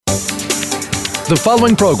The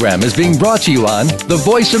following program is being brought to you on the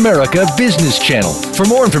Voice America Business Channel. For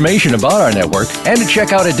more information about our network and to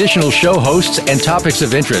check out additional show hosts and topics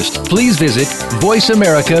of interest, please visit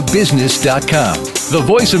voiceamericabusiness.com. The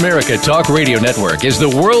Voice America Talk Radio Network is the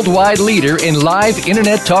worldwide leader in live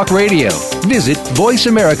Internet talk radio. Visit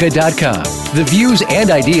voiceamerica.com. The views and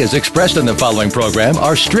ideas expressed on the following program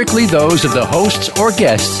are strictly those of the hosts or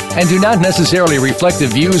guests and do not necessarily reflect the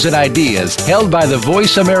views and ideas held by the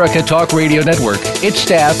Voice America Talk Radio Network, its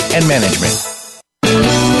staff, and management.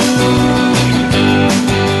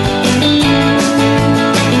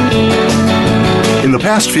 In the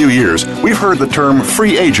past few years, we've heard the term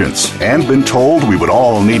free agents and been told we would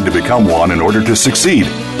all need to become one in order to succeed.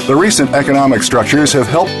 The recent economic structures have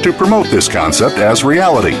helped to promote this concept as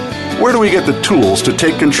reality. Where do we get the tools to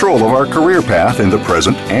take control of our career path in the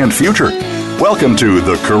present and future? Welcome to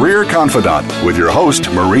The Career Confidant with your host,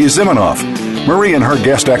 Marie Zimenoff. Marie and her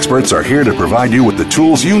guest experts are here to provide you with the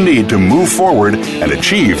tools you need to move forward and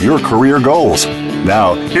achieve your career goals.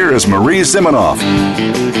 Now, here is Marie Zimenoff.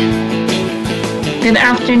 Good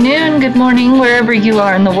afternoon, good morning, wherever you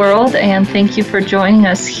are in the world, and thank you for joining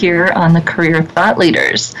us here on the Career Thought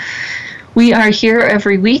Leaders. We are here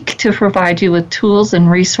every week to provide you with tools and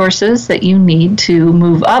resources that you need to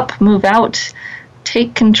move up, move out,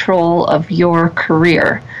 take control of your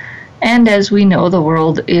career. And as we know, the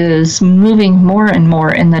world is moving more and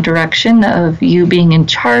more in the direction of you being in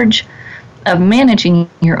charge of managing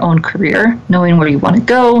your own career, knowing where you want to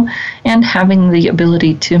go, and having the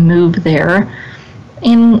ability to move there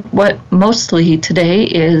in what mostly today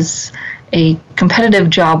is a competitive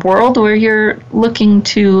job world where you're looking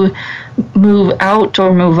to move out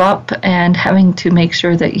or move up and having to make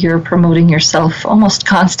sure that you're promoting yourself almost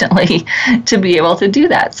constantly to be able to do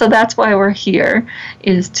that. So that's why we're here,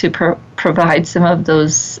 is to provide some of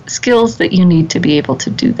those skills that you need to be able to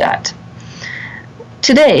do that.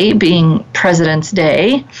 Today, being President's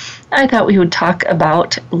Day, I thought we would talk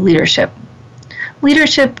about leadership.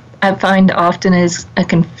 Leadership, I find, often is a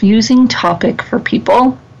confusing topic for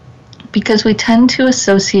people because we tend to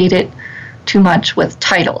associate it too much with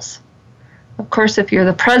titles. Of course, if you're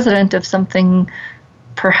the president of something,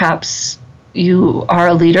 perhaps you are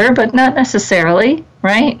a leader, but not necessarily,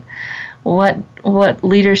 right? What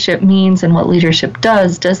leadership means and what leadership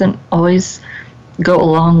does doesn't always go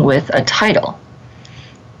along with a title.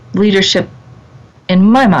 Leadership, in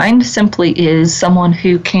my mind, simply is someone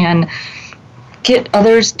who can get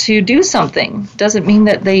others to do something. Doesn't mean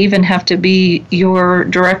that they even have to be your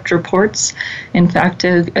direct reports. In fact,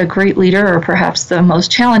 a great leader, or perhaps the most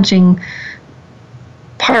challenging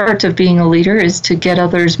part of being a leader, is to get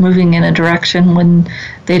others moving in a direction when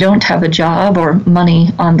they don't have a job or money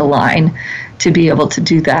on the line to be able to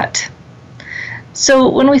do that. So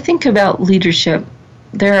when we think about leadership,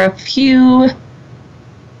 there are a few,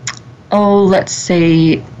 let's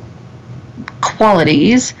say,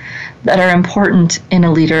 qualities that are important in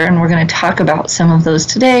a leader, and we're going to talk about some of those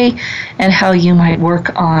today and how you might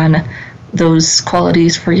work on those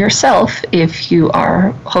qualities for yourself if you are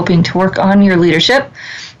hoping to work on your leadership,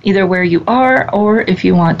 either where you are or if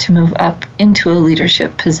you want to move up into a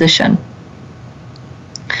leadership position.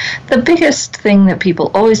 The biggest thing that people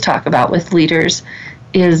always talk about with leaders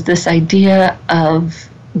is this idea of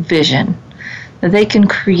vision, that they can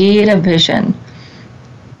create a vision.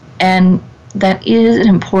 And that is an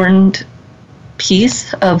important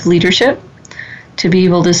piece of leadership, to be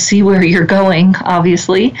able to see where you're going.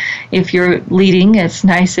 Obviously, if you're leading, it's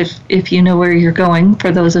nice if you know where you're going,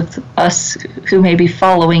 for those of us who may be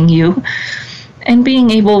following you, and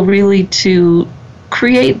being able really to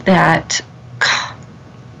create that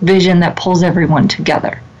vision that pulls everyone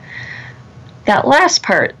together. That last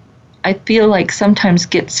part, I feel like sometimes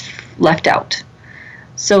gets left out.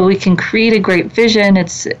 So we can create a great vision,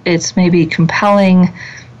 it's maybe compelling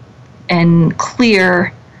and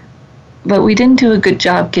clear, but we didn't do a good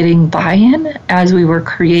job getting buy-in as we were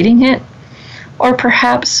creating it. Or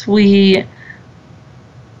perhaps we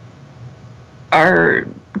are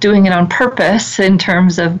doing it on purpose in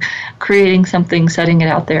terms of creating something, setting it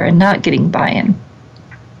out there, and not getting buy-in.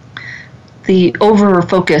 The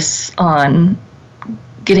over-focus on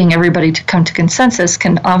getting everybody to come to consensus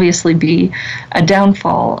can obviously be a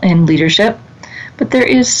downfall in leadership, but there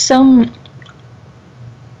is some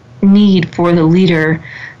need for the leader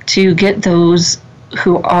to get those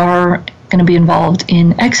who are going to be involved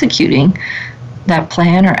in executing that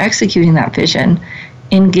plan or executing that vision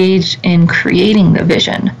engaged in creating the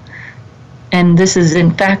vision. And this is,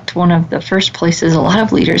 in fact, one of the first places a lot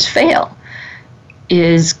of leaders fail,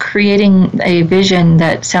 is creating a vision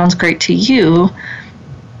that sounds great to you,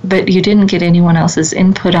 but you didn't get anyone else's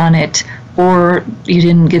input on it, or you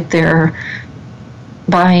didn't get their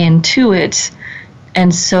buy-in to it.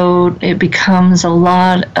 And so it becomes a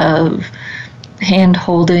lot of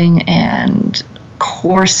hand-holding and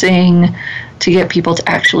coursing to get people to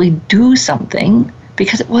actually do something,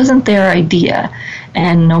 because it wasn't their idea.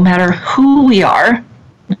 And no matter who we are,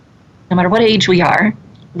 no matter what age we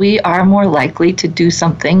are more likely to do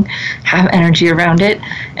something, have energy around it,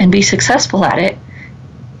 and be successful at it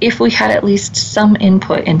if we had at least some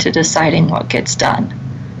input into deciding what gets done.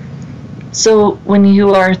 So when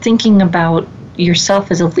you are thinking about yourself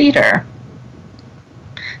as a leader,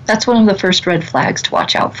 that's one of the first red flags to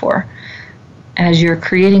watch out for. As you're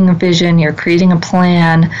creating a vision, you're creating a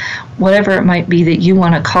plan, whatever it might be that you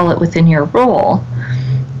want to call it within your role,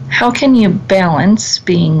 how can you balance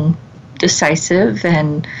being decisive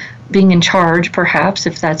and being in charge, perhaps,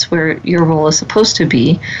 if that's where your role is supposed to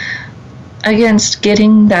be, against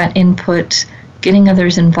getting that input, getting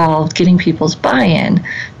others involved, getting people's buy-in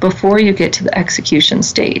before you get to the execution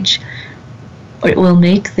stage? It will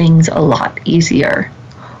make things a lot easier.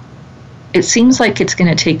 It seems like it's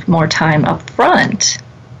going to take more time up front.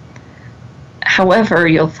 However,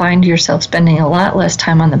 you'll find yourself spending a lot less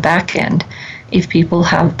time on the back end if people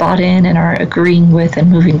have bought in and are agreeing with and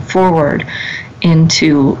moving forward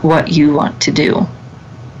into what you want to do.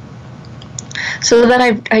 So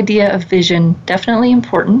that idea of vision, definitely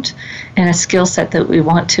important, and a skill set that we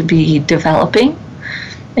want to be developing.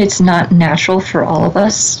 It's not natural for all of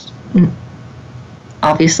us,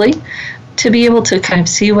 obviously, to be able to kind of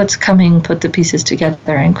see what's coming, put the pieces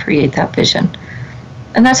together, and create that vision.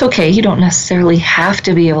 And that's okay. You don't necessarily have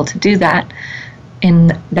to be able to do that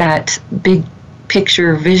in that big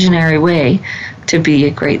picture visionary way to be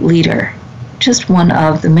a great leader. Just one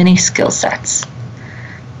of the many skill sets.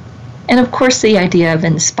 And of course, the idea of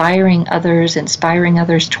inspiring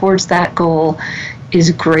others towards that goal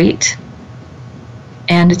is great,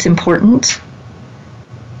 and it's important.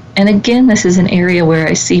 And again, this is an area where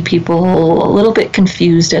I see people a little bit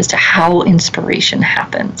confused as to how inspiration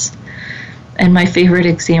happens. And my favorite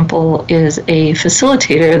example is a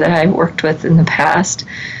facilitator that I worked with in the past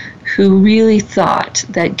who really thought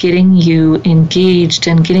that getting you engaged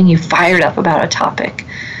and getting you fired up about a topic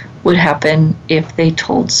would happen if they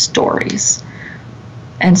told stories.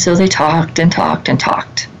 And so they talked and talked and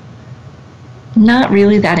talked. Not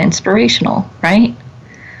really that inspirational, right?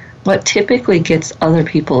 What typically gets other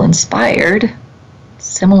people inspired,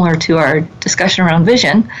 similar to our discussion around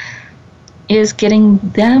vision, is getting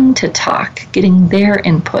them to talk, getting their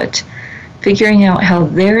input, figuring out how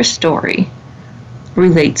their story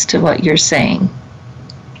relates to what you're saying,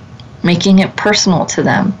 making it personal to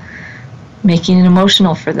them, making it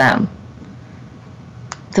emotional for them.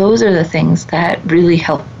 Those are the things that really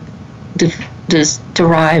help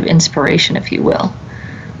derive inspiration, if you will.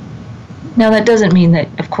 Now, that doesn't mean that,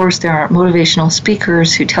 of course, there aren't motivational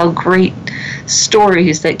speakers who tell great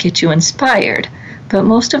stories that get you inspired, but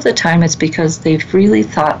most of the time it's because they've really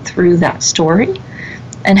thought through that story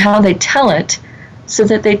and how they tell it, so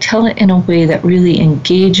that they tell it in a way that really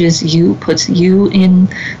engages you, puts you in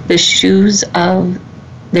the shoes of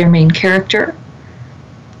their main character,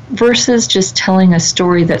 versus just telling a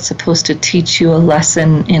story that's supposed to teach you a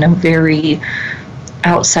lesson in a very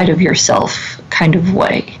outside of yourself kind of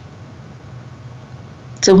way.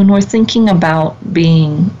 So when we're thinking about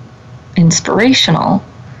being inspirational,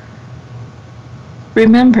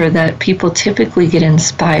 remember that people typically get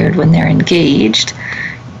inspired when they're engaged,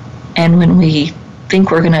 and when we think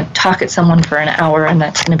we're going to talk at someone for an hour and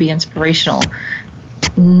that's going to be inspirational,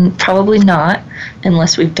 probably not,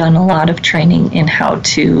 unless we've done a lot of training in how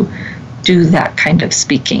to do that kind of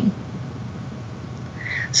speaking.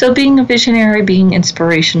 So being a visionary, being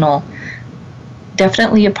inspirational,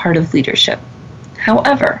 definitely a part of leadership.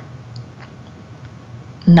 However,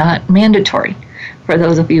 not mandatory for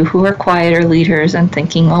those of you who are quieter leaders and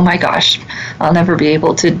thinking, oh my gosh, I'll never be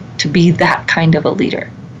able to be that kind of a leader.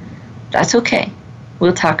 That's okay.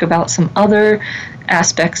 We'll talk about some other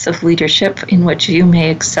aspects of leadership in which you may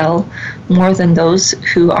excel more than those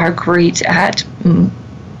who are great at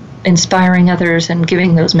inspiring others and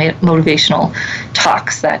giving those motivational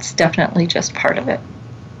talks. That's definitely just part of it.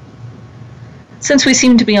 Since we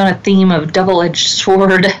seem to be on a theme of double-edged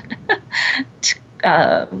sword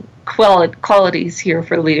qualities here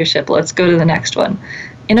for leadership, let's go to the next one.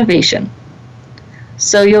 Innovation.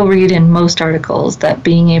 So you'll read in most articles that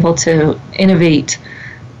being able to innovate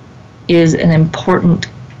is an important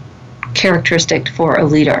characteristic for a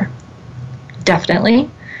leader. Definitely,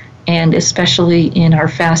 and especially in our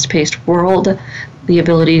fast-paced world, the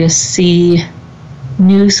ability to see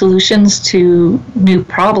new solutions to new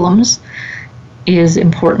problems is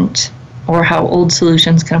important, or how old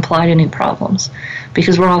solutions can apply to new problems,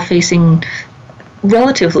 because we're all facing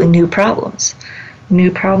relatively new problems. New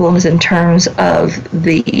problems in terms of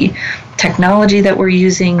the technology that we're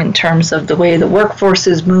using, in terms of the way the workforce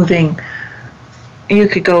is moving. You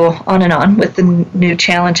could go on and on with the new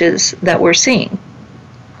challenges that we're seeing.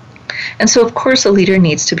 And so, of course, a leader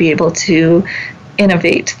needs to be able to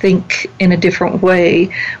innovate, think in a different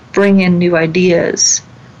way, bring in new ideas.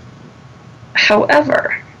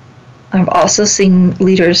 However, I've also seen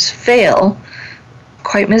leaders fail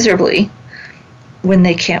quite miserably when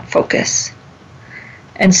they can't focus.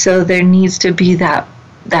 And so there needs to be that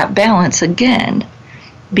balance again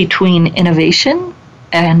between innovation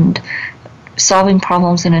and solving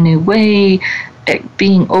problems in a new way,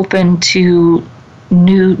 being open to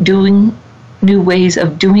new ways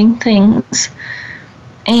of doing things,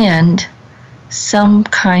 and some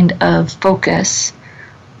kind of focus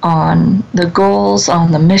on the goals,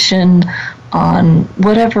 on the mission, on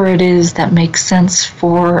whatever it is that makes sense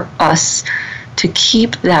for us to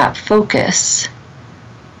keep that focus.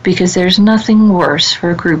 Because there's nothing worse for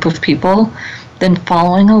a group of people than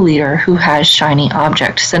following a leader who has shiny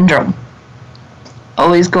object syndrome.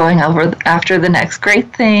 Always going over after the next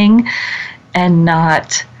great thing and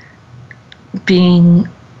not being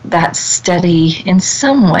that steady, in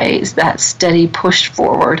some ways, that steady push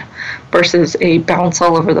forward versus a bounce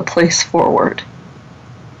all over the place forward.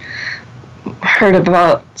 Heard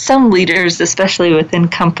about some leaders, especially within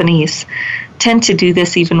companies, tend to do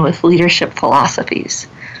this even with leadership philosophies.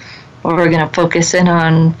 We're going to focus in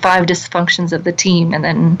on 5 dysfunctions of the team, and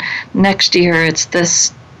then next year it's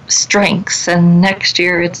this strengths, and next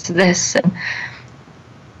year it's this. And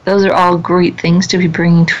those are all great things to be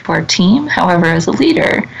bringing to our team. However, as a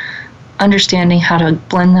leader, understanding how to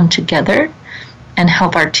blend them together and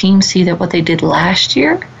help our team see that what they did last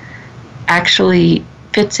year actually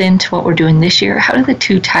fits into what we're doing this year. How do the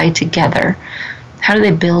two tie together? How do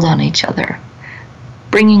they build on each other?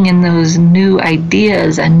 Bringing in those new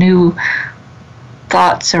ideas and new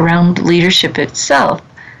thoughts around leadership itself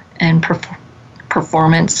and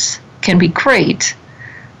performance can be great.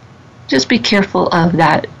 Just be careful of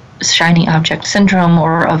that shiny object syndrome,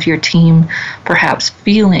 or of your team perhaps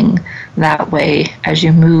feeling that way as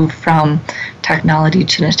you move from technology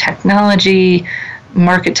to technology,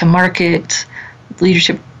 market to market,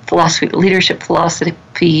 leadership philosophy to leadership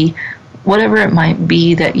philosophy, whatever it might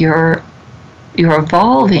be that you're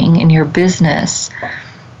evolving in your business.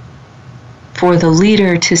 For the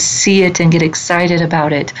leader to see it and get excited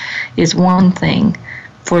about it is one thing.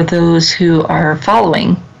 For those who are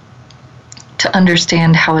following, to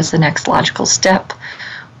understand how is the next logical step,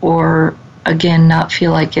 or again, not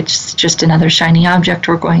feel like it's just another shiny object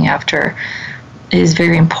we're going after, is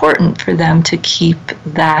very important for them to keep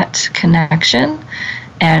that connection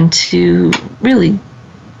and to really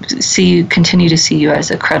continue to see you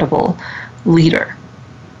as a credible leader.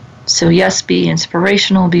 So yes, be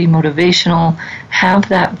inspirational, be motivational, have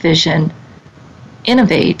that vision,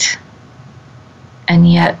 innovate,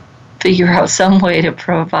 and yet figure out some way to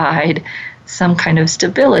provide some kind of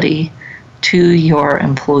stability to your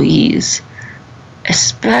employees,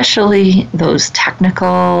 especially those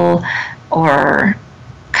technical or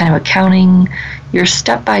kind of accounting. Your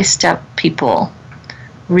step-by-step people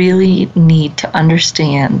really need to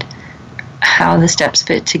understand how the steps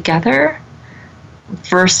fit together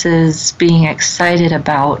versus being excited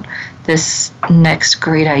about this next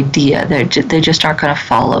great idea. They just aren't going to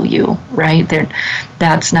follow you, right?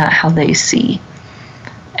 That's not how they see.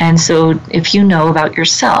 And so if you know about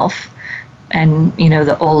yourself, and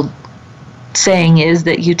the old saying is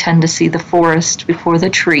that you tend to see the forest before the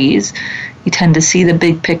trees, you tend to see the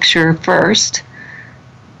big picture first,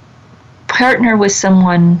 partner with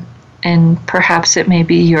someone, and perhaps it may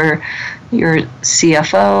be your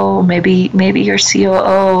CFO, maybe your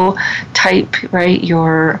COO type, right?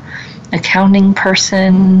 Your accounting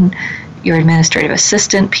person, your administrative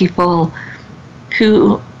assistant people,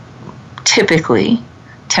 who typically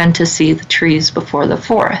tend to see the trees before the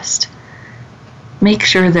forest. Make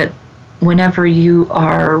sure that whenever you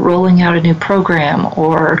are rolling out a new program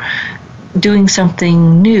or doing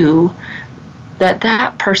something new,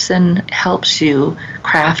 that person helps you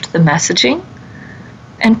craft the messaging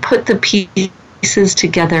and put the pieces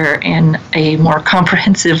together in a more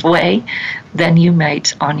comprehensive way than you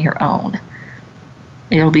might on your own.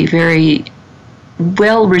 It'll be very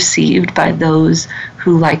well received by those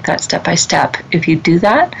who like that step-by-step if you do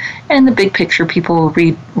that, and the big picture people will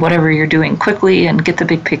read whatever you're doing quickly and get the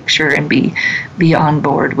big picture and be on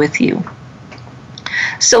board with you.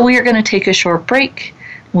 So we are going to take a short break.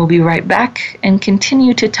 We'll be right back and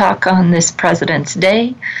continue to talk on this President's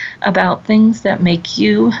Day about things that make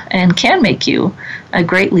you and can make you a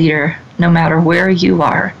great leader no matter where you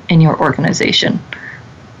are in your organization.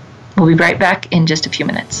 We'll be right back in just a few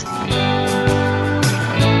minutes.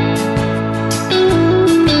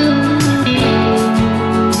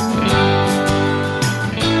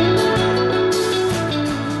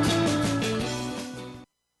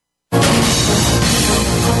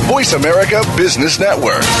 Voice America Business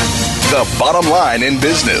Network, the bottom line in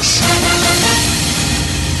business.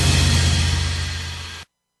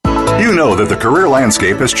 You know that the career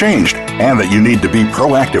landscape has changed and that you need to be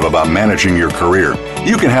proactive about managing your career.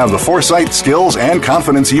 You can have the foresight, skills, and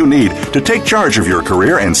confidence you need to take charge of your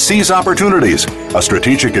career and seize opportunities. A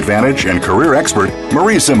strategic advantage and career expert,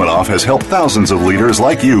 Marie Zimenoff has helped thousands of leaders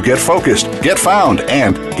like you get focused, get found,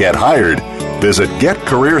 and get hired. Visit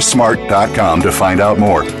getcareersmart.com to find out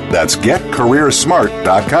more. That's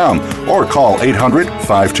getcareersmart.com or call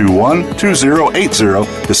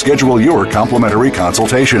 800-521-2080 to schedule your complimentary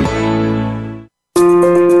consultation.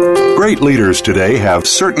 Great leaders today have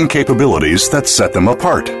certain capabilities that set them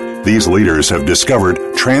apart. These leaders have discovered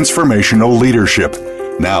transformational leadership.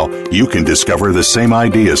 Now, you can discover the same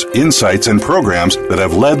ideas, insights, and programs that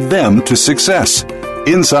have led them to success.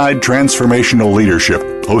 Inside Transformational Leadership,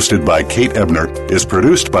 hosted by Kate Ebner, is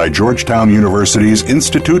produced by Georgetown University's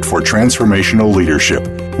Institute for Transformational Leadership.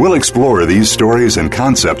 We'll explore these stories and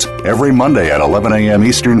concepts every Monday at 11 a.m.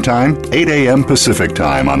 Eastern Time, 8 a.m. Pacific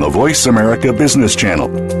Time on the Voice America Business Channel.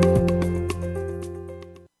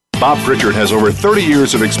 Bob Pritchard has over 30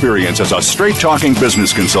 years of experience as a straight-talking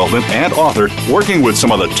business consultant and author working with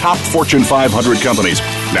some of the top Fortune 500 companies.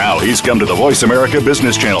 Now he's come to the Voice America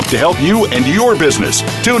Business Channel to help you and your business.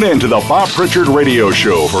 Tune in to the Bob Pritchard Radio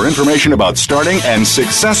Show for information about starting and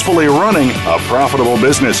successfully running a profitable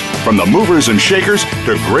business. From the movers and shakers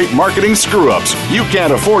to great marketing screw-ups, you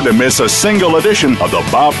can't afford to miss a single edition of the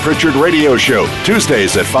Bob Pritchard Radio Show.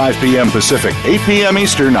 Tuesdays at 5 p.m. Pacific, 8 p.m.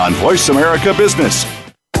 Eastern on Voice America Business.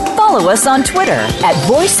 Follow us on Twitter at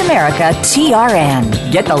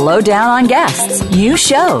VoiceAmericaTRN. Get the lowdown on guests, new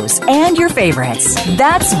shows, and your favorites.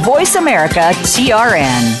 That's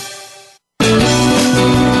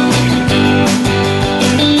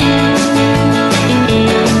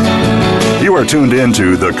VoiceAmericaTRN. You are tuned in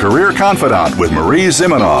to The Career Confidant with Marie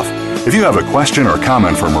Zimenoff. If you have a question or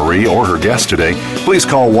comment for Marie or her guest today, please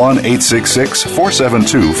call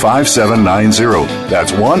 1-866-472-5790.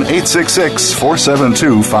 That's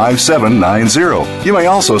 1-866-472-5790. You may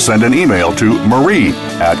also send an email to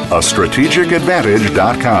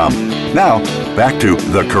marie@astrategicadvantage.com. Now, back to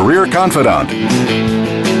The Career Confidant.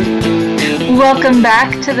 Welcome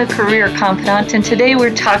back to The Career Confidant, and today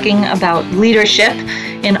we're talking about leadership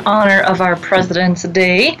in honor of our President's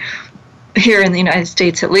Day, here in the United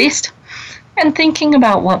States at least, and thinking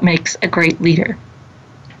about what makes a great leader.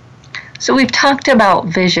 So we've talked about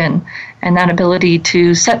vision and that ability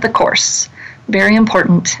to set the course. Very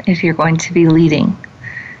important if you're going to be leading.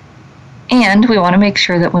 And we want to make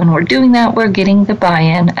sure that when we're doing that, we're getting the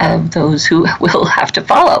buy-in of those who will have to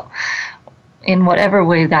follow in whatever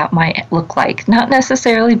way that might look like. Not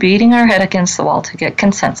necessarily beating our head against the wall to get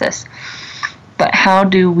consensus, but how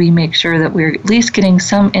do we make sure that we're at least getting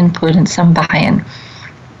some input and some buy-in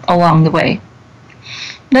along the way?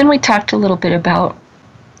 Then we talked a little bit about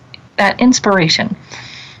that inspiration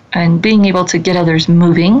and being able to get others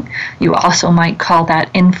moving. You also might call that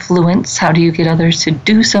influence. How do you get others to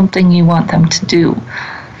do something you want them to do?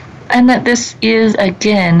 And that this is,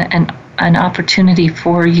 again, an opportunity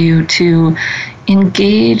for you to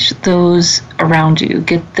engage those around you,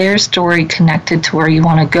 get their story connected to where you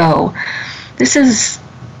want to go. This is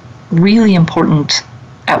really important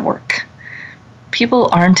at work. People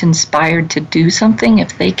aren't inspired to do something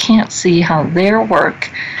if they can't see how their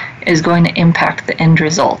work is going to impact the end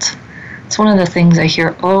result. It's one of the things I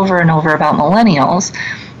hear over and over about millennials.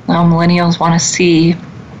 Now, millennials want to see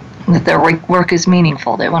that their work is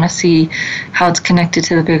meaningful. They want to see how it's connected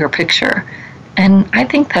to the bigger picture. And I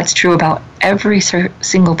think that's true about every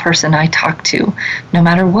single person I talk to, no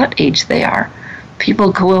matter what age they are.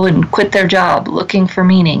 People go and quit their job looking for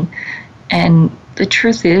meaning. And the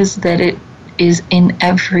truth is that it is in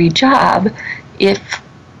every job if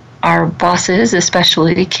our bosses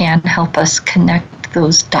especially can help us connect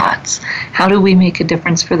those dots. How do we make a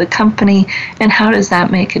difference for the company, and how does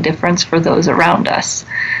that make a difference for those around us?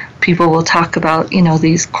 People will talk about,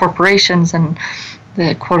 these corporations and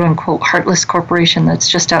the quote-unquote heartless corporation that's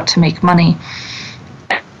just out to make money.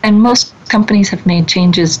 And most companies have made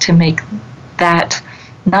changes to make that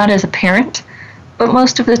not as apparent, but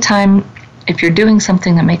most of the time if you're doing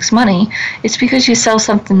something that makes money, it's because you sell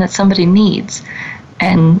something that somebody needs.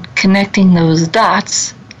 And connecting those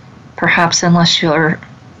dots, perhaps unless you're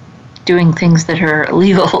doing things that are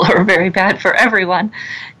illegal or very bad for everyone,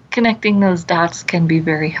 connecting those dots can be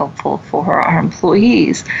very helpful for our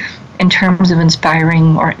employees in terms of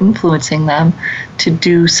inspiring or influencing them to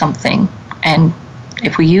do something. And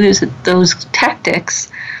if we use those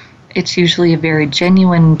tactics, it's usually a very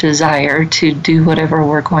genuine desire to do whatever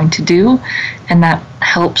we're going to do, and that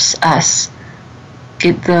helps us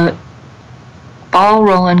get the ball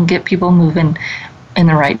rolling, get people moving in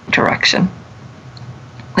the right direction.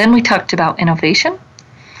 Then we talked about innovation.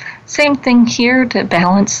 Same thing here, to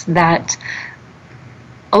balance that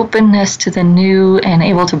openness to the new and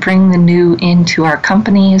able to bring the new into our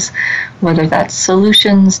companies, whether that's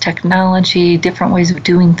solutions, technology, different ways of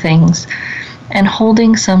doing things, and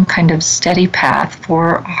holding some kind of steady path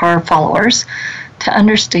for our followers to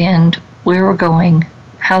understand where we're going,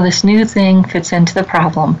 how this new thing fits into the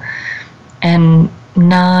problem, and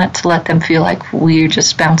not to let them feel like we're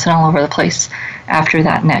just bouncing all over the place after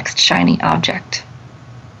that next shiny object.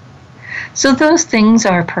 So those things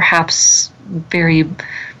are perhaps very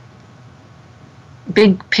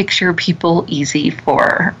big picture people, easier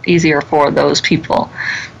for those people.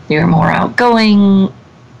 You're more outgoing,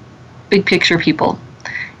 big picture people.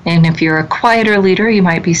 And if you're a quieter leader, you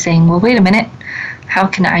might be saying, well, wait a minute, how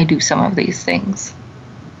can I do some of these things?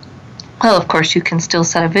 Well, of course, you can still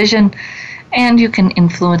set a vision, and you can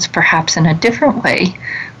influence perhaps in a different way,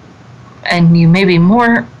 and you may be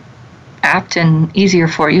more apt and easier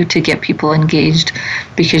for you to get people engaged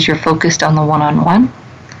because you're focused on the one-on-one.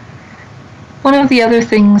 One of the other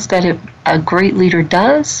things that a great leader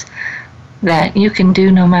does that you can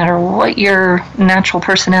do no matter what your natural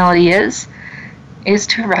personality is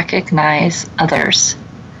to recognize others.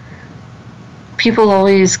 People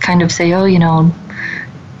always kind of say, oh,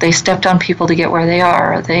 they stepped on people to get where they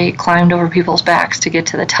are, or they climbed over people's backs to get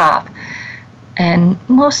to the top. And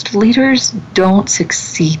most leaders don't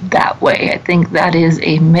succeed that way. I think that is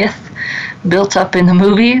a myth built up in the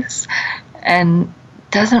movies and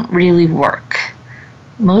doesn't really work.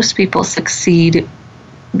 Most people succeed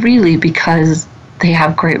really because they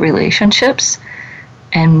have great relationships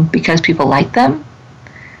and because people like them.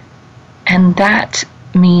 And that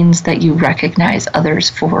means that you recognize others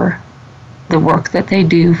for the work that they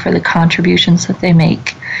do, for the contributions that they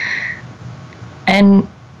make. And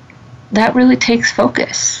that really takes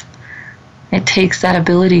focus. It takes that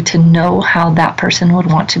ability to know how that person would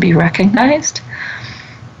want to be recognized.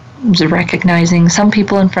 Recognizing some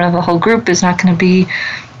people in front of a whole group is not going to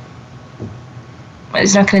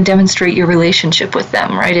demonstrate your relationship with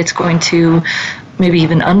them, right? It's going to maybe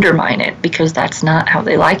even undermine it because that's not how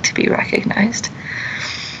they like to be recognized.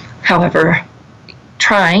 However,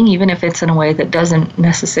 trying, even if it's in a way that doesn't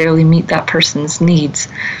necessarily meet that person's needs,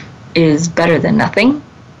 is better than nothing.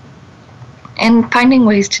 And finding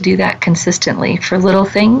ways to do that consistently for little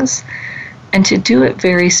things and to do it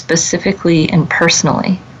very specifically and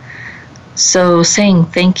personally. So saying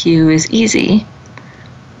thank you is easy.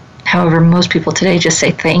 However, most people today just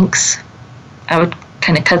say thanks. I would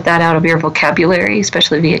kind of cut that out of your vocabulary,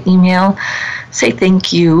 especially via email. Say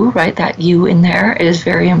thank you, right? That you in there is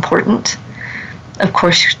very important. Of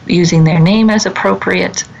course, using their name as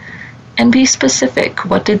appropriate. And be specific.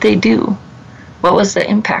 What did they do? What was the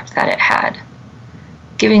impact that it had?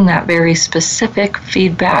 Giving that very specific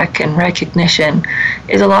feedback and recognition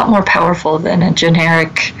is a lot more powerful than a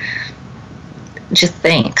generic just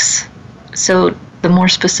thanks. So the more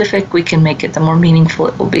specific we can make it, the more meaningful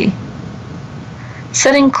it will be.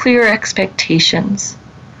 Setting clear expectations.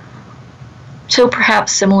 So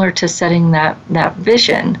perhaps similar to setting that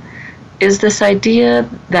vision is this idea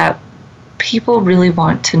that people really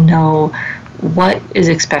want to know what is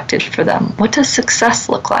expected for them. What does success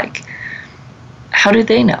look like? How do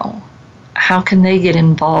they know? How can they get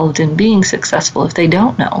involved in being successful if they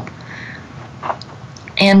don't know?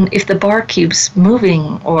 And if the bar keeps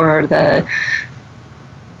moving or the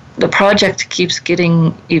project keeps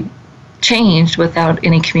getting changed without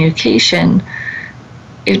any communication,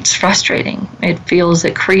 it's frustrating. It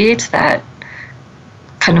creates that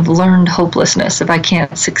kind of learned hopelessness if I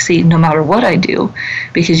can't succeed no matter what I do,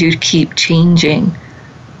 because you keep changing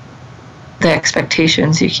the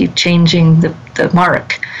expectations, you keep changing the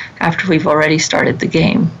mark after we've already started the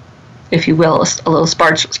game. If you will, a little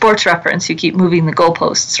sports reference, you keep moving the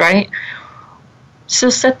goalposts, right? So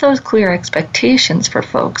set those clear expectations for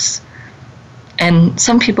folks. And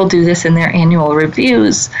some people do this in their annual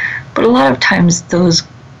reviews, but a lot of times those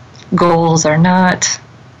goals they're not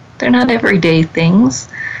everyday things.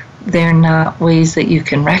 They're not ways that you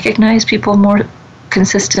can recognize people more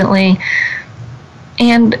consistently.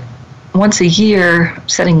 And once a year,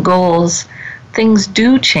 setting goals, things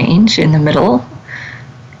do change in the middle.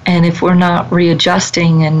 And if we're not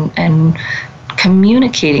readjusting and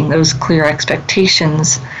communicating those clear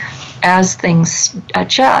expectations as things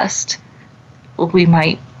adjust, we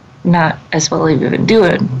might not as well even do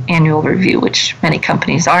an annual review, which many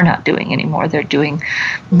companies are not doing anymore. They're doing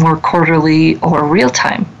more quarterly or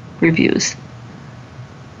real-time reviews.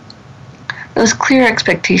 Those clear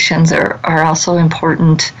expectations are also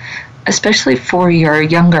important, especially for your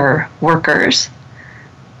younger workers.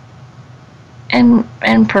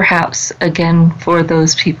 And perhaps, again, for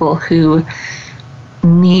those people who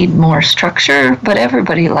need more structure, but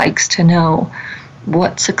everybody likes to know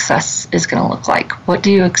what success is going to look like. What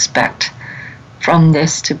do you expect from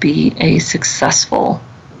this to be a successful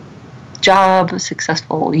job, a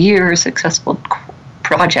successful year, a successful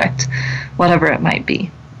project, whatever it might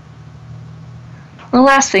be. The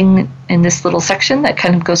last thing in this little section that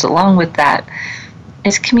kind of goes along with that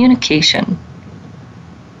is communication.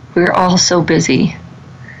 We're all so busy,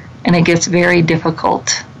 and it gets very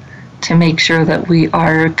difficult to make sure that we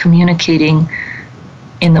are communicating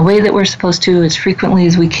in the way that we're supposed to as frequently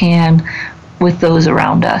as we can with those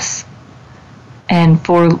around us. And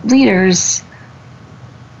for leaders,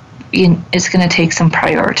 it's going to take some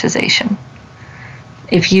prioritization.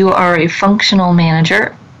 If you are a functional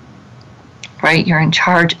manager, right, you're in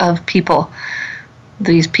charge of people,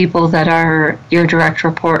 these people that are your direct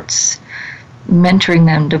reports, mentoring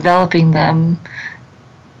them, developing them,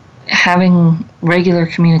 having regular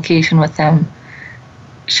communication with them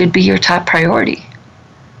should be your top priority.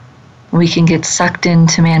 We can get sucked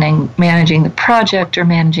into managing the project or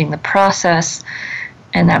managing the process,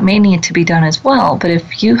 and that may need to be done as well. But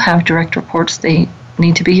if you have direct reports, they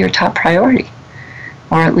need to be your top priority,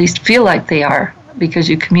 or at least feel like they are, because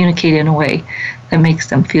you communicate in a way that makes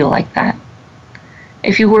them feel like that.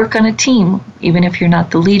 If you work on a team, even if you're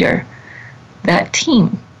not the leader, that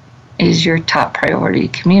team is your top priority,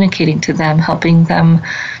 communicating to them, helping them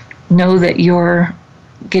know that you're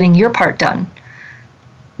getting your part done.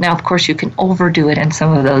 Now, of course, you can overdo it in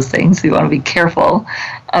some of those things. You want to be careful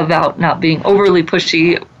about not being overly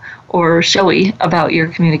pushy or showy about your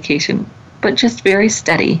communication, but just very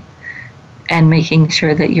steady and making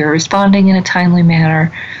sure that you're responding in a timely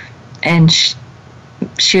manner and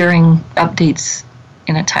sharing updates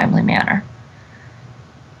in a timely manner.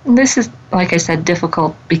 And this is, like I said,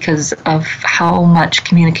 difficult because of how much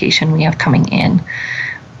communication we have coming in.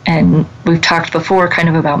 And we've talked before kind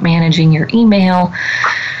of about managing your email.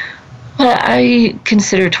 But I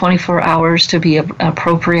consider 24 hours to be an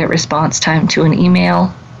appropriate response time to an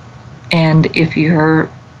email. And if you're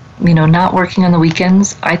not working on the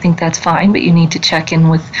weekends, I think that's fine, but you need to check in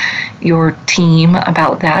with your team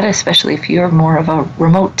about that, especially if you're more of a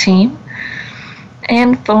remote team.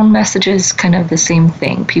 And phone messages, kind of the same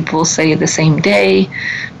thing. People say the same day.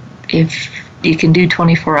 If you can do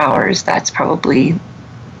 24 hours, that's probably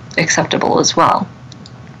acceptable as well.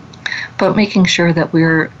 But making sure that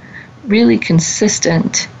we're really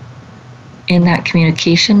consistent in that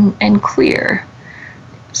communication and clear.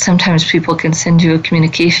 Sometimes people can send you a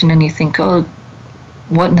communication and you think, oh,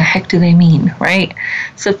 what in the heck do they mean, right?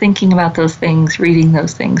 So thinking about those things, reading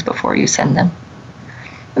those things before you send them.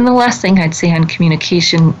 And the last thing I'd say on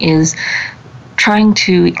communication is trying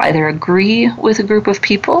to either agree with a group of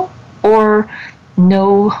people or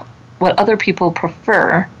know what other people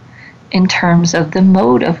prefer in terms of the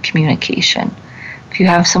mode of communication. If you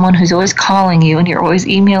have someone who's always calling you and you're always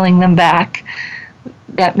emailing them back,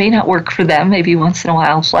 that may not work for them. Maybe once in a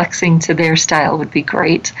while flexing to their style would be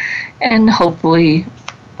great. And hopefully,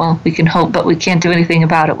 well, we can hope, but we can't do anything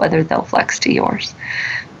about it, whether they'll flex to yours.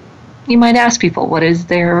 You might ask people, what is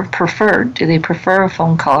their preferred? Do they prefer a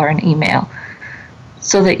phone call or an email?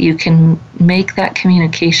 So that you can make that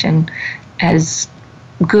communication as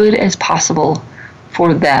good as possible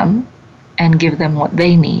for them and give them what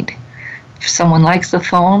they need. If someone likes the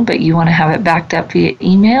phone, but you want to have it backed up via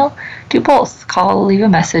email, do both. Call, leave a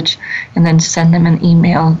message, and then send them an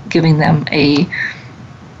email giving them a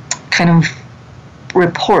kind of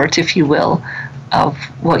report, if you will, of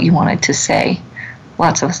what you wanted to say.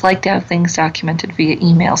 Lots of us like to have things documented via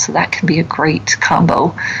email, so that can be a great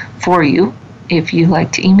combo for you if you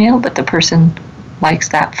like to email, but the person likes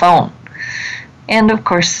that phone. And of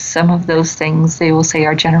course, some of those things they will say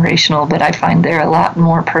are generational, but I find they're a lot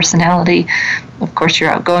more personality. Of course, your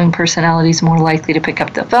outgoing personality is more likely to pick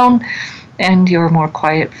up the phone, and your more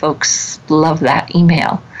quiet folks love that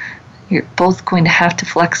email. You're both going to have to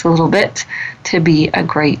flex a little bit to be a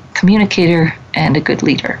great communicator and a good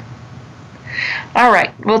leader. All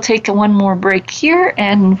right, we'll take one more break here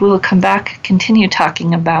and we'll come back, continue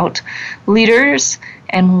talking about leaders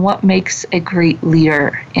and what makes a great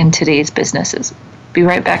leader in today's businesses. Be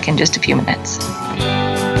right back in just a few minutes.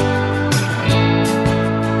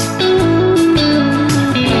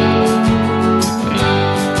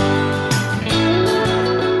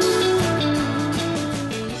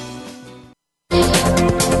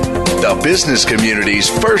 The business community's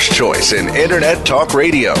first choice in Internet Talk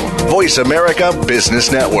Radio. Voice America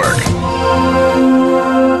Business Network.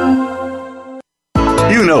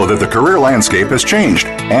 You know that the career landscape has changed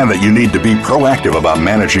and that you need to be proactive about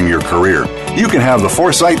managing your career. You can have the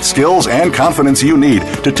foresight, skills, and confidence you need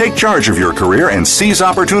to take charge of your career and seize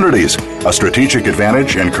opportunities. A strategic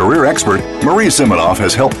advantage and career expert, Marie Zimenoff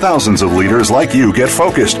has helped thousands of leaders like you get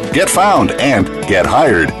focused, get found, and get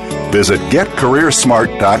hired. Visit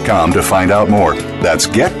getcareersmart.com to find out more. That's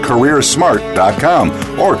getcareersmart.com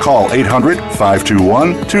or call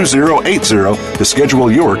 800-521-2080 to schedule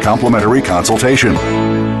your complimentary consultation.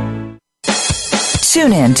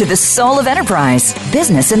 Tune in to The Soul of Enterprise,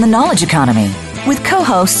 Business in the Knowledge Economy, with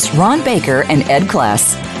co-hosts Ron Baker and Ed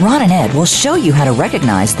Kless. Ron and Ed will show you how to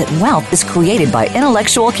recognize that wealth is created by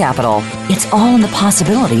intellectual capital. It's all in the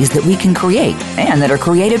possibilities that we can create and that are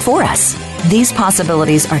created for us. These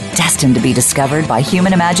possibilities are destined to be discovered by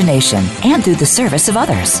human imagination and through the service of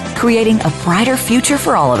others, creating a brighter future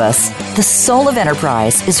for all of us. The Soul of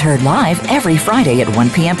Enterprise is heard live every Friday at 1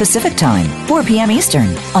 p.m. Pacific Time, 4 p.m.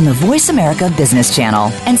 Eastern on the Voice America Business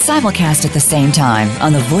Channel and simulcast at the same time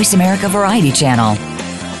on the Voice America Variety Channel.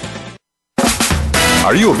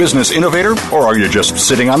 Are you a business innovator or are you just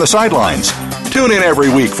sitting on the sidelines? Tune in every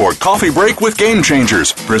week for Coffee Break with Game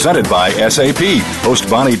Changers, presented by SAP. Host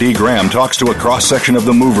Bonnie D. Graham talks to a cross-section of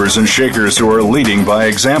the movers and shakers who are leading by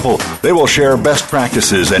example. They will share best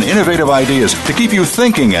practices and innovative ideas to keep you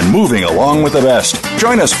thinking and moving along with the best.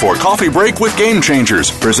 Join us for Coffee Break with Game Changers,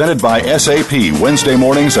 presented by SAP, Wednesday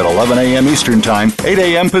mornings at 11 a.m. Eastern Time, 8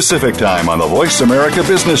 a.m. Pacific Time on the Voice America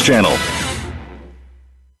Business Channel.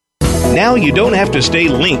 Now you don't have to stay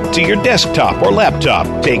linked to your desktop or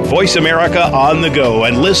laptop. Take Voice America on the go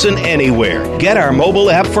and listen anywhere. Get our mobile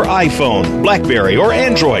app for iPhone, BlackBerry, or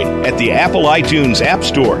Android at the Apple iTunes App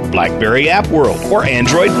Store, BlackBerry App World, or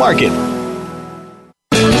Android Market.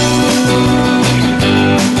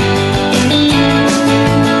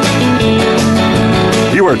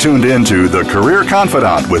 You are tuned in to The Career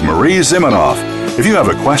Confidante with Marie Zimenoff. If you have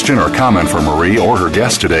a question or comment for Marie or her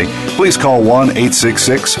guest today, please call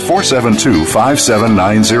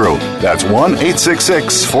 1-866-472-5790. That's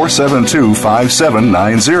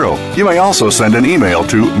 1-866-472-5790. You may also send an email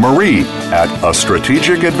to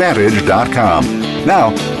marie@astrategicadvantage.com.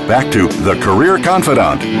 Now, back to The Career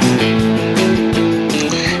Confidante.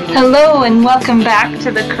 Hello and welcome back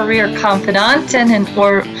to the Career Confidante and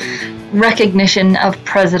for recognition of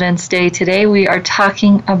President's Day today. We are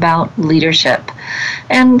talking about leadership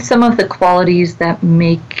and some of the qualities that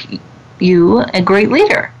make you a great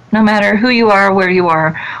leader, no matter who you are, where you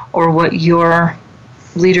are, or what your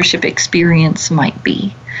leadership experience might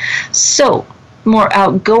be. So, more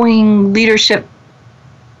outgoing leadership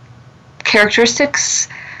characteristics,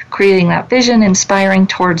 creating that vision, inspiring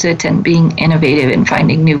towards it, and being innovative and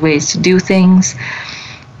finding new ways to do things.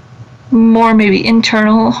 More maybe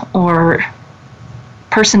internal or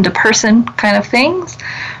person-to-person kind of things,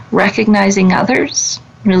 recognizing others,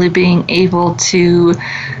 really being able to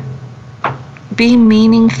be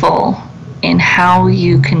meaningful in how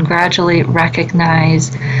you congratulate,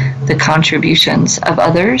 recognize the contributions of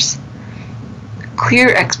others,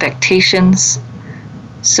 clear expectations,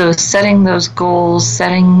 so setting those goals,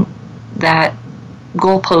 setting that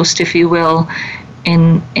goalpost, if you will,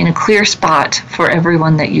 in a clear spot for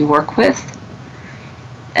everyone that you work with.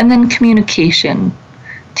 And then communication,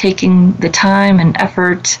 taking the time and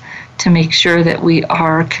effort to make sure that we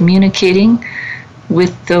are communicating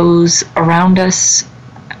with those around us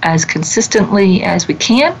as consistently as we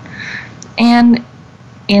can and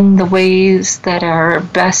in the ways that are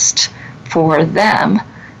best for them.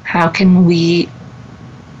 How can we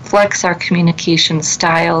flex our communication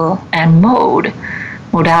style and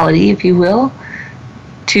modality, if you will,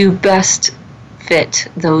 to best fit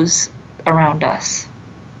those around us?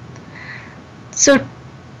 So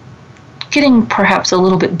getting perhaps a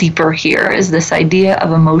little bit deeper here is this idea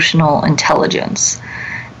of emotional intelligence.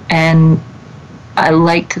 And I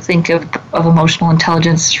like to think of emotional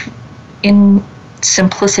intelligence in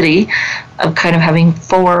simplicity of kind of having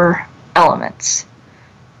 4 elements.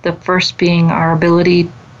 The first being our ability,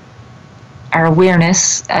 our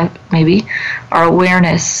awareness, our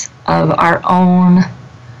awareness of our own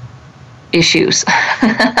issues.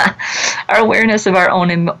 Our awareness of our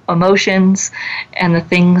own emotions and the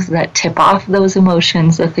things that tip off those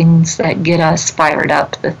emotions, the things that get us fired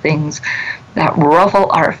up, the things that ruffle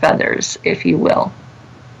our feathers, if you will.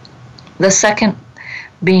 The second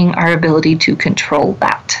being our ability to control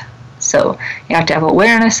that. So you have to have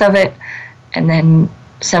awareness of it and then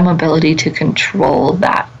some ability to control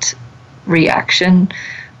that reaction,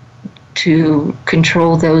 to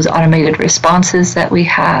control those automated responses that we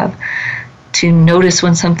have, to notice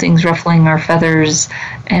when something's ruffling our feathers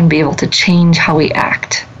and be able to change how we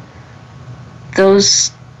act.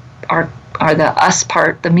 Those are the us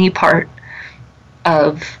part, the me part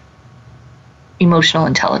of emotional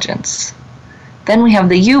intelligence. Then we have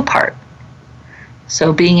the you part.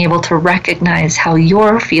 So being able to recognize how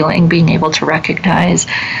you're feeling, being able to recognize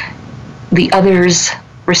the other's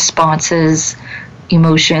responses,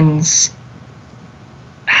 emotions,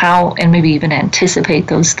 how, and maybe even anticipate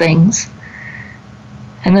those things.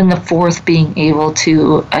 And then the fourth, being able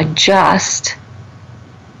to adjust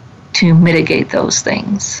to mitigate those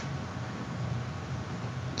things.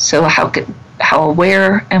 So how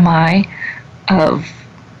aware am I of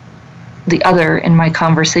the other in my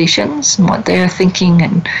conversations and what they're thinking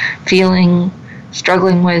and feeling,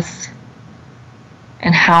 struggling with,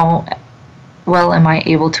 and how well am I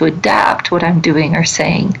able to adapt what I'm doing or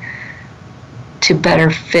saying to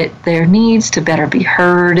better fit their needs, to better be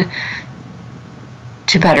heard,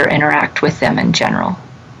 to better interact with them in general.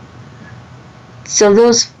 So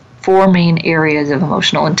those four main areas of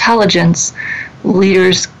emotional intelligence,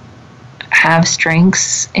 leaders have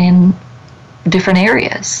strengths in different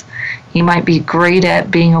areas. You might be great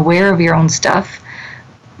at being aware of your own stuff,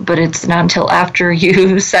 but it's not until after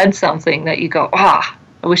you've said something that you go, I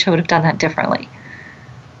wish I would have done that differently.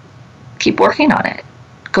 Keep working on it.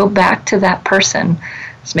 Go back to that person.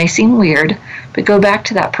 This may seem weird, but go back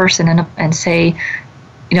to that person and say,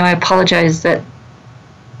 I apologize that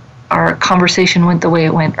our conversation went the way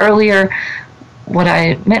it went earlier. What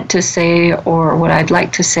I meant to say or what I'd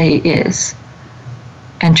like to say is,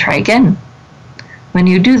 and try again. When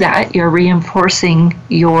you do that, you're reinforcing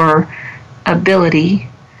your ability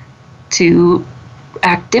to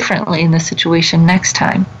act differently in the situation next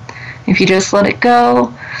time. If you just let it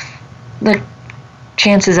go, the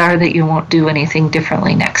chances are that you won't do anything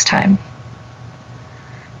differently next time.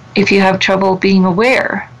 If you have trouble being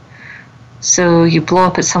aware, so you blow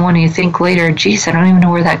up at someone and you think later, geez, I don't even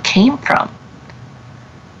know where that came from.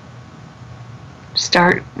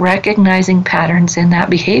 Start recognizing patterns in that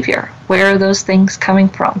behavior. Where are those things coming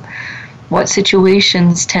from? What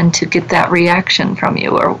situations tend to get that reaction from you,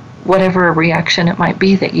 or whatever reaction it might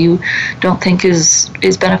be that you don't think is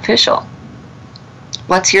beneficial?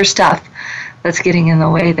 What's your stuff that's getting in the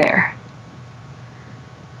way there?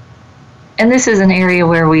 And this is an area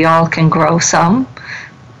where we all can grow some,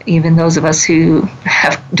 even those of us who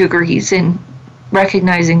have degrees in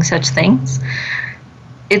recognizing such things.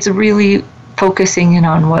 It's really focusing in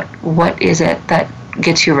on what is it that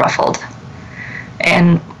gets you ruffled.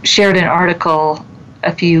 And shared an article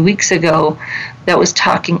a few weeks ago that was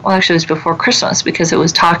talking, well, actually it was before Christmas, because it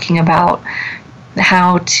was talking about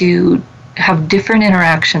how to have different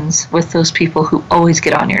interactions with those people who always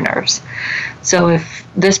get on your nerves. So if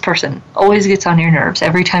this person always gets on your nerves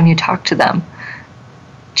every time you talk to them,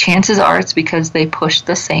 chances are it's because they push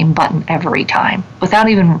the same button every time without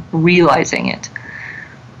even realizing it.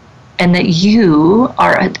 And that you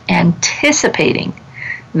are anticipating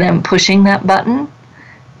them pushing that button.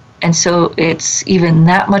 And so it's even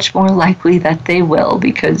that much more likely that they will,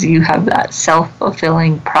 because you have that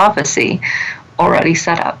self-fulfilling prophecy already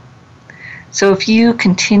set up. So if you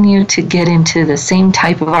continue to get into the same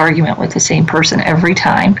type of argument with the same person every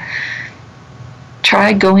time,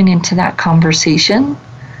 try going into that conversation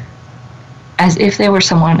as if they were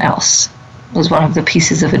someone else, was one of the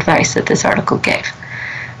pieces of advice that this article gave.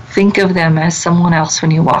 Think of them as someone else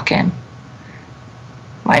when you walk in.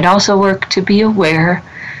 Might also work to be aware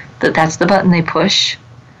that that's the button they push,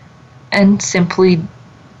 and simply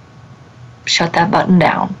shut that button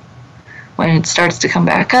down. When it starts to come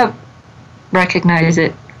back up, recognize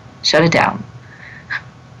it, shut it down.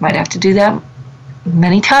 Might have to do that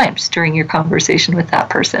many times during your conversation with that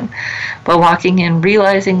person. But walking in,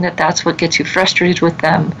 realizing that that's what gets you frustrated with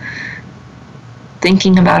them,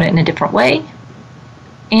 thinking about it in a different way,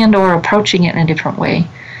 and or approaching it in a different way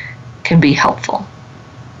can be helpful.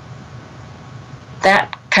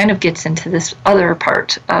 That kind of gets into this other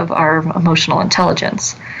part of our emotional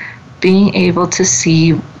intelligence, being able to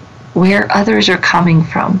see where others are coming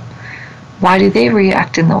from. Why do they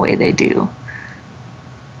react in the way they do?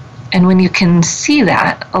 And when you can see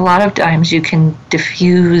that, a lot of times you can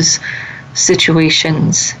diffuse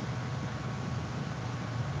situations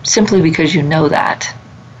simply because you know that.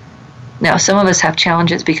 Now, some of us have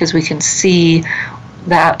challenges because we can see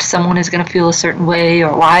that someone is going to feel a certain way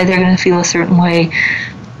or why they're going to feel a certain way,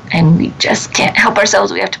 and we just can't help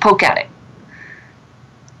ourselves. We have to poke at it.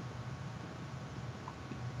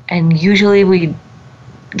 And usually we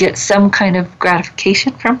get some kind of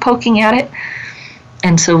gratification from poking at it.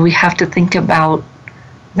 And so we have to think about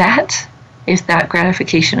that, if that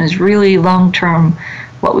gratification is really long-term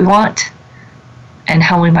what we want, and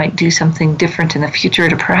how we might do something different in the future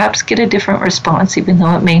to perhaps get a different response, even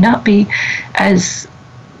though it may not be as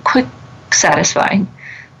quick satisfying.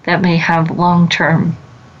 That may have long-term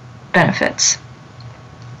benefits.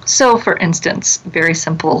 So, for instance, very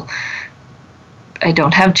simple, I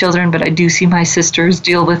don't have children, but I do see my sisters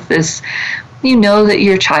deal with this. You know that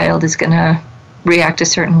your child is going to react a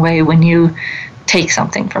certain way when you take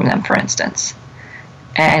something from them, for instance,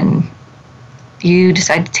 and you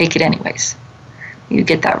decide to take it anyways. You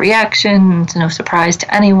get that reaction. It's no surprise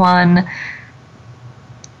to anyone.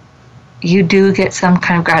 You do get some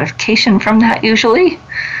kind of gratification from that usually,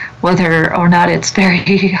 whether or not it's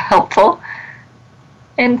very helpful.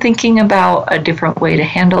 And thinking about a different way to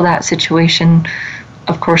handle that situation,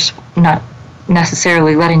 of course, not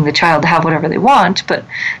necessarily letting the child have whatever they want, but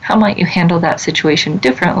how might you handle that situation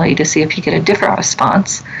differently to see if you get a different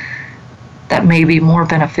response that may be more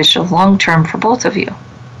beneficial long-term for both of you.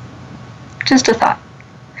 Just a thought.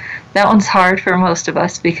 That one's hard for most of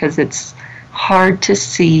us because it's hard to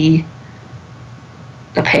see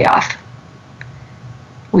the payoff.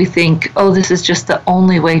 We think, oh, this is just the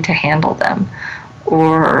only way to handle them,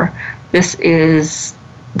 or this is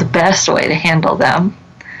the best way to handle them,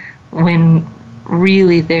 when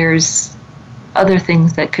really there's other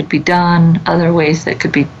things that could be done, other ways that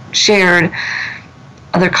could be shared,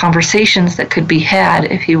 other conversations that could be had,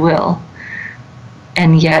 if you will.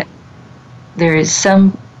 And yet there is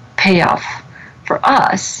some payoff for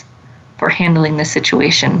us for handling the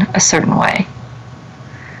situation a certain way.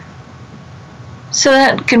 So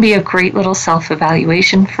that can be a great little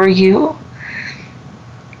self-evaluation for you.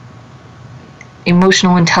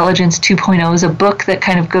 Emotional Intelligence 2.0 is a book that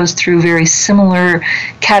kind of goes through very similar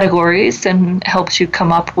categories and helps you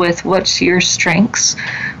come up with what's your strengths,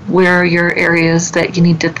 where are your areas that you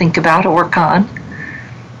need to think about or work on.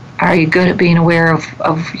 Are you good at being aware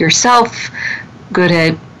of yourself, good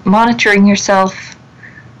at monitoring yourself,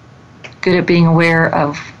 good at being aware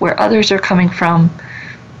of where others are coming from,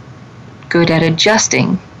 good at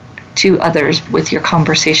adjusting to others with your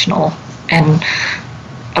conversational and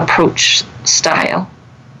approach style.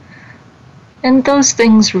 And those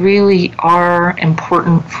things really are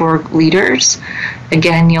important for leaders.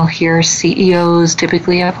 Again, you'll hear CEOs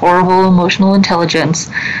typically have horrible emotional intelligence,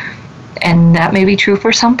 and that may be true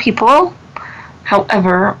for some people.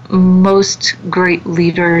 However, most great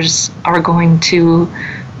leaders are going to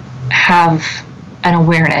have an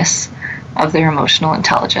awareness of their emotional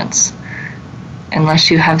intelligence.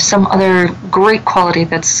 Unless you have some other great quality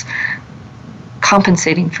that's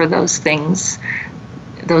compensating for those things,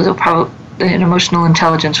 those will probably, an emotional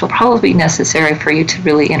intelligence will probably be necessary for you to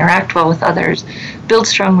really interact well with others, build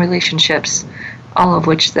strong relationships, all of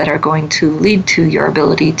which that are going to lead to your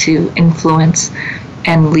ability to influence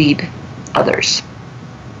and lead others.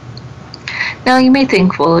 Now you may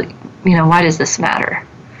think, well, why does this matter?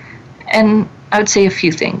 And I would say a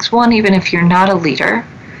few things. One, even if you're not a leader,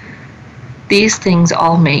 these things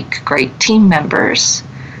all make great team members.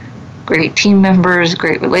 Great team members,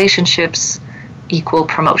 great relationships, equal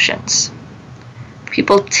promotions.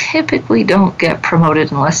 People typically don't get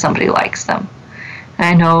promoted unless somebody likes them.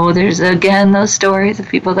 I know there's, again, those stories of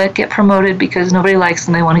people that get promoted because nobody likes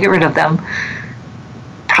them, they want to get rid of them.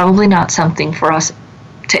 Probably not something for us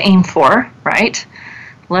to aim for, right?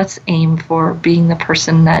 Let's aim for being the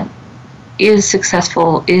person that is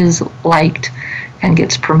successful, is liked, and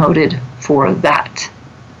gets promoted for that.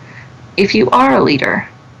 If you are a leader,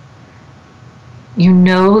 you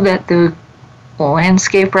know that the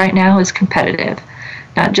landscape right now is competitive,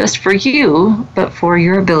 not just for you, but for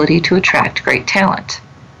your ability to attract great talent.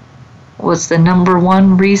 What's the number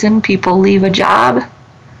one reason people leave a job?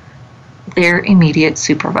 Their immediate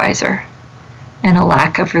supervisor and a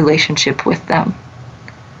lack of relationship with them.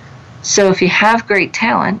 So if you have great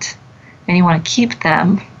talent and you want to keep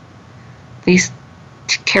them, these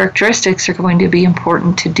characteristics are going to be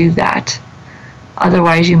important to do that.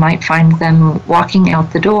 Otherwise, you might find them walking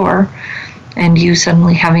out the door and you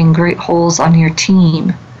suddenly having great holes on your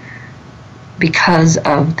team because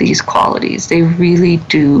of these qualities. They really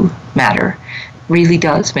do matter, really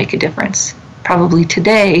does make a difference. Probably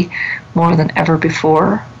today, more than ever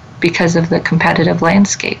before, because of the competitive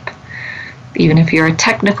landscape. Even if you're a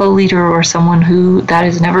technical leader or someone who that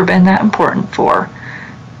has never been that important for,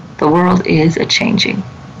 the world is a-changing.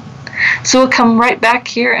 So we'll come right back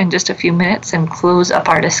here in just a few minutes and close up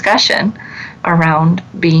our discussion around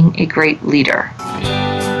being a great leader.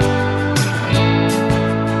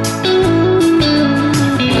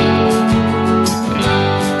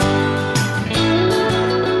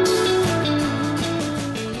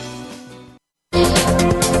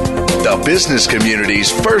 The business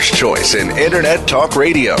community's first choice in Internet Talk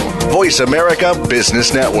Radio, Voice America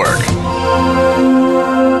Business Network.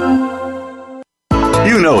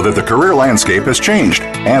 You know that the career landscape has changed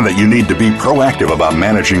and that you need to be proactive about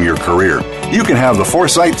managing your career. You can have the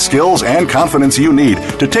foresight, skills, and confidence you need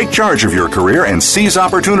to take charge of your career and seize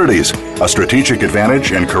opportunities. A strategic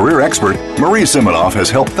advantage and career expert, Marie Zimenoff has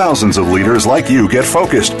helped thousands of leaders like you get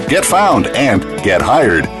focused, get found, and get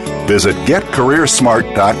hired. Visit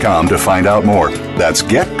getcareersmart.com to find out more. That's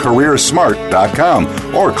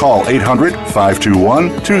getcareersmart.com or call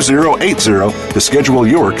 800-521-2080 to schedule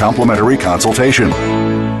your complimentary consultation.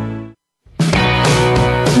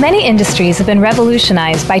 Many industries have been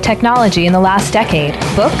revolutionized by technology in the last decade.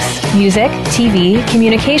 Books, music, TV,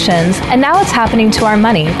 communications, and now it's happening to our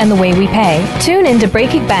money and the way we pay. Tune in to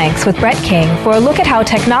Breaking Banks with Brett King for a look at how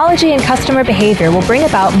technology and customer behavior will bring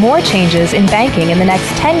about more changes in banking in the next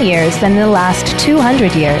 10 years than in the last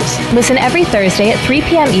 200 years. Listen every Thursday at 3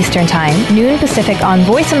 p.m. Eastern Time, noon Pacific on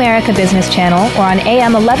Voice America Business Channel or on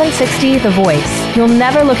AM 1160 The Voice. You'll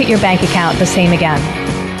never look at your bank account the same again.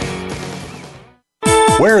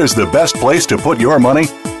 Where is the best place to put your money?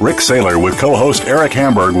 Rick Saylor with co-host Eric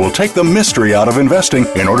Hamburg will take the mystery out of investing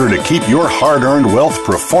in order to keep your hard-earned wealth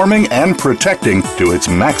performing and protecting to its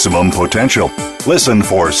maximum potential. Listen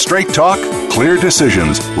for Straight Talk, Clear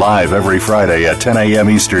Decisions, live every Friday at 10 a.m.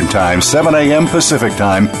 Eastern Time, 7 a.m. Pacific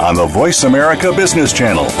Time on the Voice America Business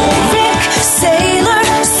Channel. Rick Saylor,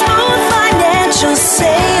 smooth financial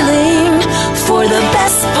sailing for the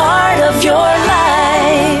best part of your life.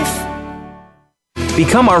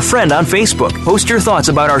 Become our friend on Facebook. Post your thoughts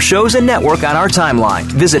about our shows and network on our timeline.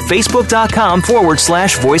 Visit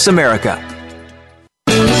facebook.com/Voice America.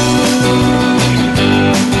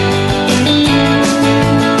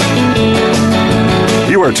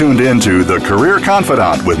 You are tuned in to The Career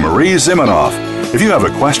Confidante with Marie Zimenoff. If you have a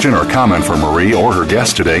question or comment for Marie or her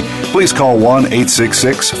guest today, please call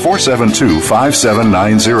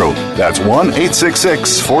 1-866-472-5790. That's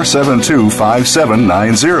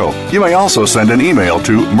 1-866-472-5790. You may also send an email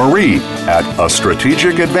to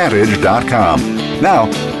marie@astrategicadvantage.com. Now,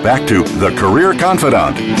 back to The Career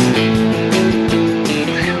Confidante.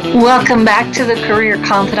 Welcome back to The Career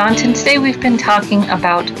Confidante, and today we've been talking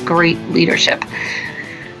about great leadership.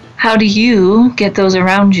 How do you get those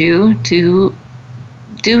around you to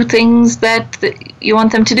do things that you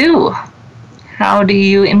want them to do? How do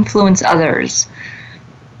you influence others?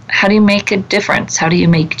 How do you make a difference? How do you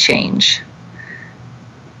make change?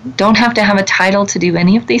 Don't have to have a title to do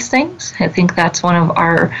any of these things. I think that's one of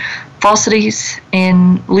our falsities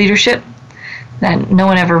in leadership that no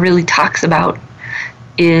one ever really talks about,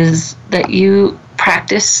 is that you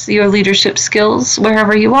practice your leadership skills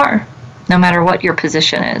wherever you are, no matter what your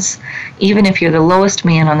position is, even if you're the lowest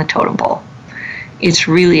man on the totem pole. It's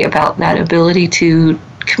really about that ability to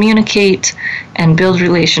communicate and build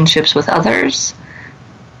relationships with others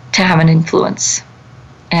to have an influence.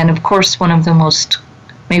 And of course, one of the most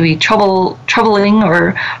maybe troubling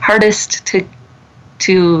or hardest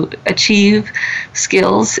to achieve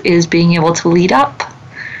skills is being able to lead up,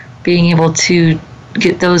 being able to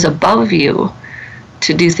get those above you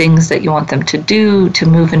to do things that you want them to do, to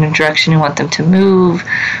move in a direction you want them to move,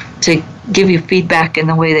 to give you feedback in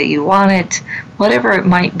the way that you want it, whatever it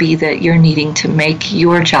might be that you're needing to make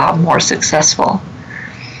your job more successful.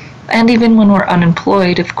 And even when we're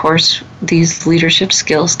unemployed, of course, these leadership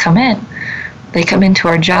skills come in. They come into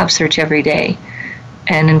our job search every day.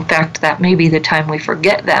 And in fact, that may be the time we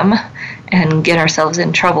forget them and get ourselves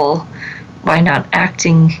in trouble by not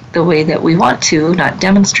acting the way that we want to, not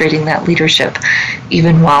demonstrating that leadership,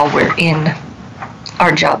 even while we're in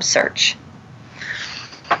our job search.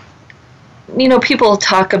 You know, people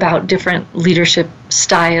talk about different leadership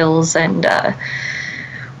styles and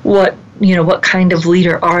what kind of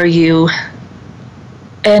leader are you?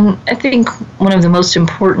 And I think one of the most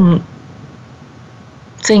important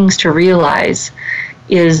things to realize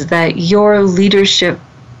is that your leadership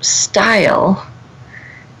style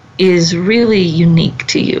is really unique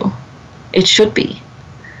to you. It should be.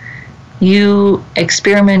 You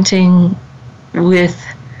experimenting with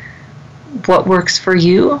what works for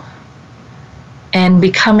you and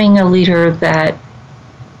becoming a leader that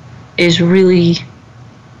is really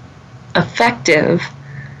effective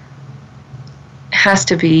has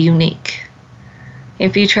to be unique.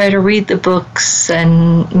 If you try to read the books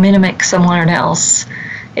and mimic someone else,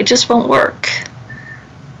 it just won't work.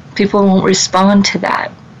 People won't respond to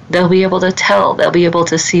that. They'll be able to tell, they'll be able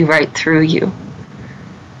to see right through you.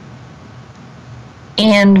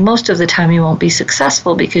 And most of the time you won't be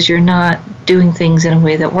successful because you're not doing things in a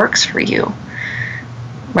way that works for you.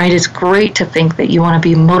 Right? It's great to think that you want to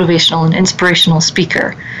be a motivational and inspirational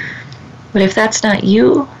speaker. But if that's not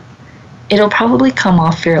you, it'll probably come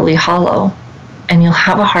off fairly hollow, and you'll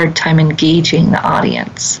have a hard time engaging the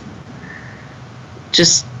audience.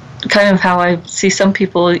 Just kind of how I see some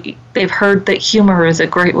people, they've heard that humor is a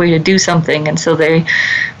great way to do something, and so they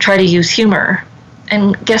try to use humor.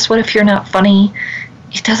 And guess what? If you're not funny,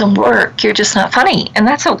 it doesn't work. You're just not funny, and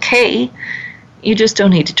that's okay. You just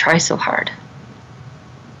don't need to try so hard.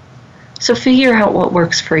 So figure out what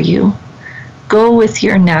works for you. Go with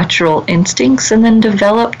your natural instincts and then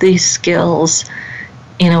develop these skills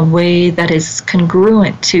in a way that is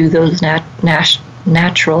congruent to those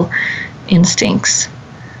natural instincts.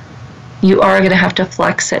 You are going to have to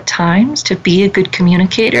flex at times to be a good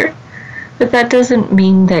communicator, but that doesn't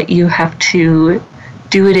mean that you have to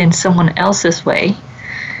do it in someone else's way.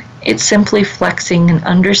 It's simply flexing and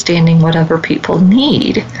understanding what other people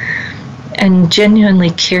need and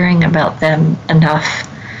genuinely caring about them enough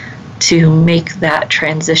to make that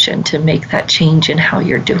transition, to make that change in how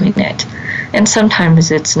you're doing it. And sometimes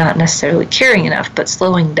it's not necessarily caring enough, but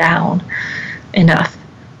slowing down enough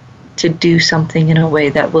to do something in a way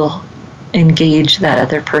that will engage that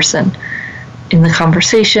other person in the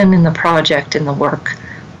conversation, in the project, in the work,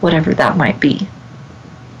 whatever that might be.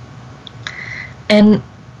 And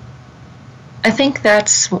I think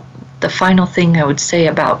that's the final thing I would say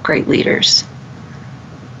about great leaders.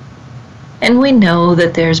 And we know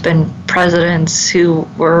that there's been presidents who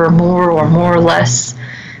were more or less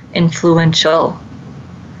influential.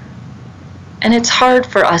 And it's hard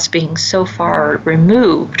for us being so far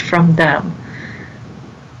removed from them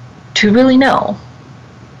to really know.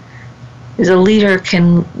 As a leader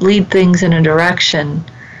can lead things in a direction,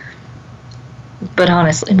 but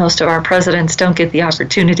honestly, most of our presidents don't get the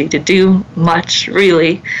opportunity to do much,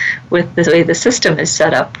 really, with the way the system is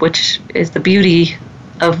set up, which is the beauty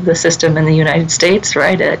of the system in the United States,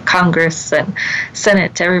 right? At Congress and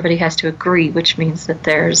Senate, everybody has to agree, which means that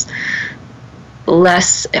there's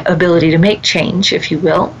less ability to make change, if you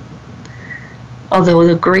will. Although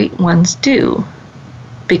the great ones do,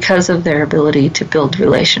 because of their ability to build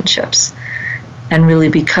relationships, and really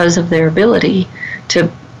because of their ability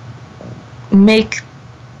to make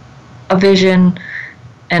a vision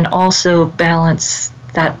and also balance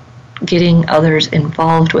that, getting others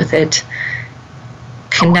involved with it,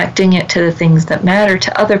 connecting it to the things that matter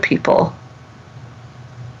to other people.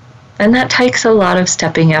 And that takes a lot of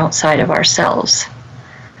stepping outside of ourselves.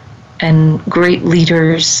 And great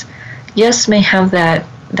leaders, yes, may have that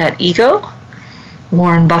ego.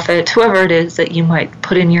 Warren Buffett, whoever it is that you might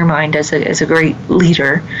put in your mind as a great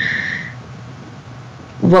leader.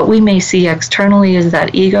 What we may see externally is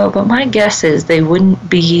that ego, but my guess is they wouldn't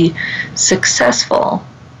be successful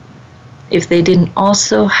if they didn't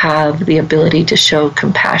also have the ability to show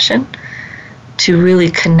compassion, to really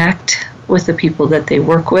connect with the people that they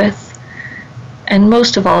work with, and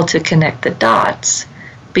most of all, to connect the dots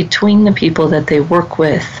between the people that they work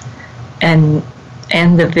with and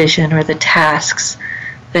the vision or the tasks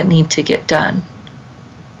that need to get done.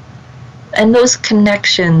 And those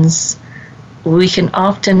connections we can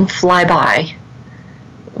often fly by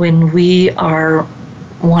when we are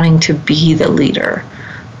wanting to be the leader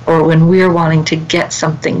or when we're wanting to get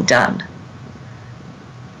something done.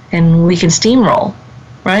 And we can steamroll,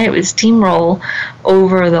 right? We steamroll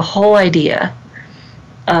over the whole idea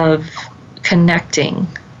of connecting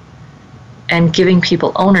and giving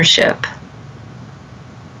people ownership.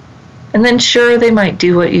 And then sure, they might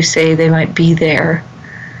do what you say, they might be there,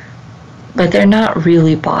 but they're not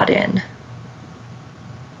really bought in.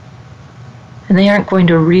 And they aren't going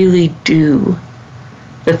to really do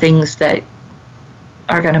the things that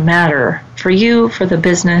are going to matter for you, for the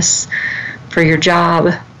business, for your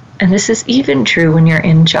job. And this is even true when you're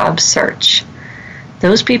in job search.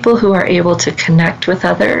 Those people who are able to connect with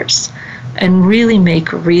others and really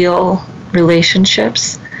make real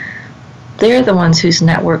relationships, they're the ones whose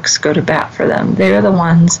networks go to bat for them. They're the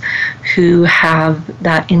ones who have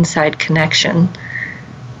that inside connection.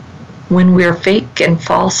 When we're fake and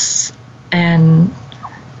false and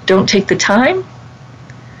don't take the time,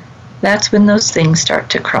 that's when those things start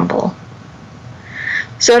to crumble.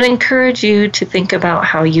 So I'd encourage you to think about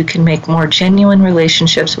how you can make more genuine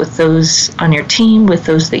relationships with those on your team, with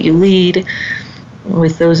those that you lead,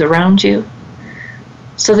 with those around you,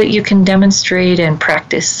 so that you can demonstrate and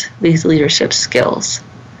practice these leadership skills.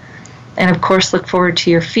 And of course, look forward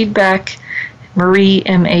to your feedback. Marie,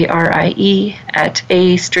 M-A-R-I-E, at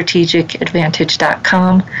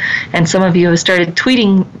astrategicadvantage.com. And some of you have started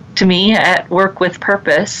tweeting to me at Work With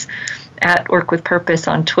Purpose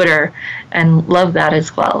on Twitter, and love that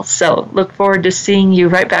as well. So look forward to seeing you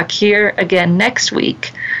right back here again next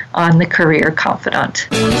week on The Career Confidant.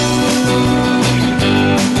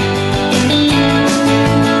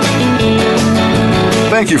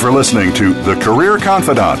 Thank you for listening to The Career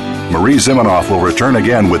Confidant. Marie Zimenoff will return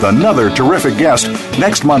again with another terrific guest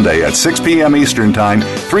next Monday at 6 p.m. Eastern Time,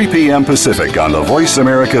 3 p.m. Pacific on the Voice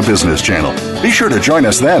America Business Channel. Be sure to join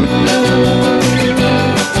us then.